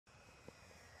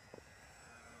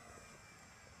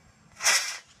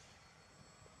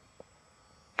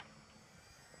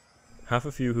Half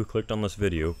of you who clicked on this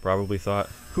video probably thought,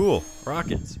 cool,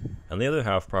 rockets, and the other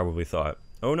half probably thought,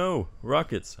 oh no,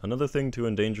 rockets, another thing to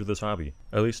endanger this hobby.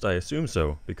 At least I assume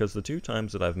so, because the 2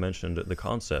 times that I've mentioned the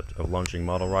concept of launching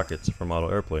model rockets for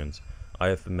model airplanes, I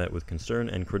have been met with concern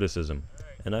and criticism,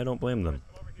 and I don't blame them.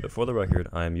 But for the record,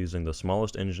 I am using the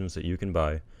smallest engines that you can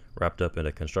buy, wrapped up in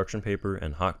a construction paper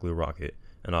and hot glue rocket,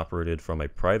 and operated from a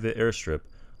private airstrip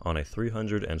on a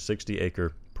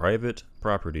 360-acre private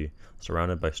property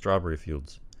surrounded by strawberry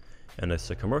fields. And as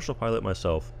a commercial pilot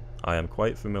myself, I am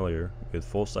quite familiar with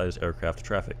full-size aircraft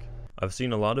traffic. I've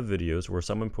seen a lot of videos where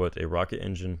someone put a rocket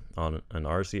engine on an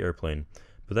RC airplane,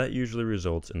 but that usually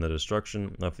results in the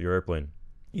destruction of your airplane.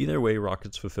 Either way,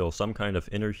 rockets fulfill some kind of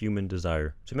inner human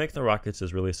desire. To make the rockets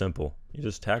is really simple. You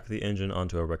just tack the engine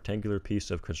onto a rectangular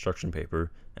piece of construction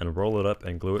paper and roll it up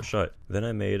and glue it shut. Then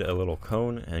I made a little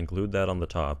cone and glued that on the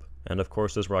top, and of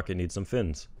course this rocket needs some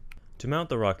fins. To mount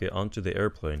the rocket onto the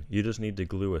airplane, you just need to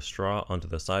glue a straw onto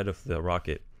the side of the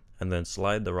rocket and then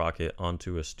slide the rocket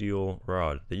onto a steel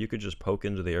rod that you could just poke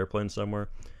into the airplane somewhere,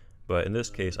 but in this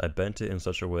case I bent it in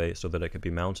such a way so that it could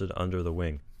be mounted under the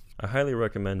wing. I highly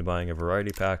recommend buying a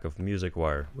variety pack of music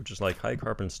wire, which is like high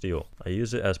carbon steel. I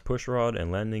use it as push rod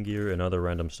and landing gear and other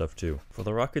random stuff too. For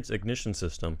the rocket's ignition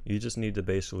system, you just need to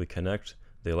basically connect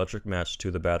the electric match to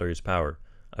the battery's power.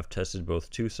 I've tested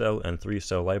both 2-cell and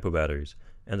 3-cell LiPo batteries,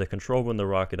 and to control when the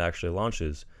rocket actually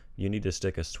launches, you need to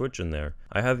stick a switch in there.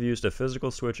 I have used a physical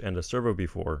switch and a servo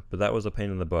before, but that was a pain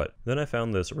in the butt. Then I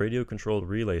found this radio controlled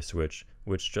relay switch,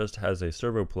 which just has a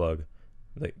servo plug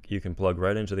that you can plug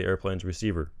right into the airplane's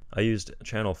receiver. I used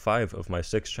channel 5 of my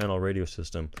 6-channel radio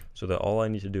system, so that all I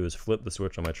need to do is flip the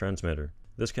switch on my transmitter.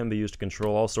 This can be used to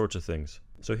control all sorts of things.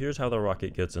 So here's how the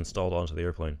rocket gets installed onto the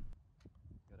airplane.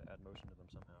 Gotta add motion to them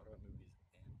somehow. Movies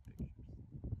and pictures.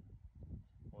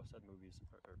 Well, I said movies,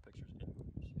 or pictures in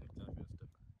movies. Exactly, that's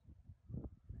different.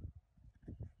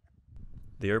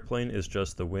 The airplane is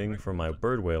just the wing from my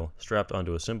bird whale strapped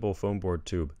onto a simple foam board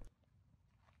tube.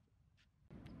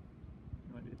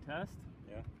 You want to do a test?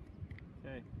 Yeah.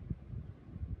 Okay.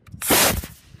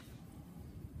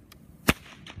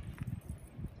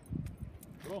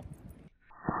 Cool.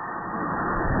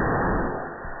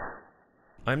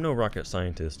 I'm no rocket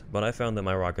scientist, but I found that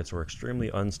my rockets were extremely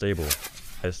unstable.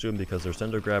 I assumed because their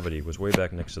center of gravity was way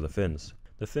back next to the fins.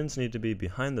 The fins need to be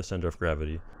behind the center of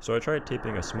gravity, so I tried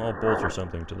taping a small bolt or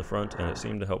something to the front and it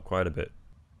seemed to help quite a bit.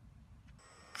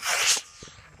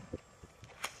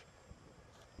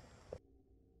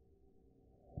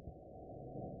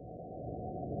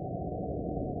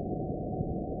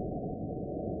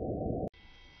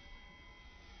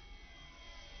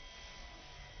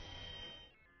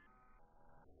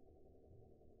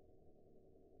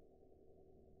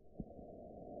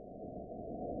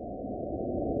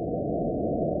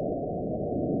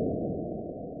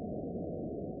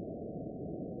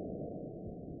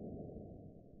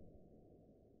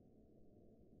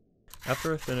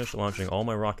 After I finished launching all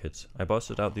my rockets, I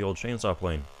busted out the old chainsaw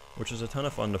plane, which is a ton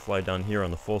of fun to fly down here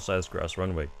on the full-size grass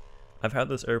runway. I've had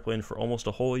this airplane for almost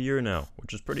a whole year now,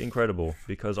 which is pretty incredible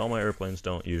because all my airplanes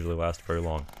don't usually last very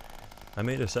long. I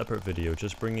made a separate video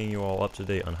just bringing you all up to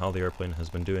date on how the airplane has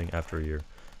been doing after a year,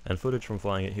 and footage from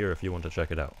flying it here if you want to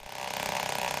check it out.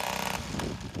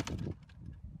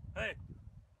 Hey,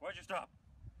 why'd you stop?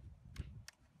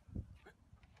 You're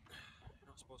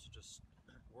not supposed to just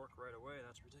work right away,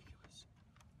 that's ridiculous.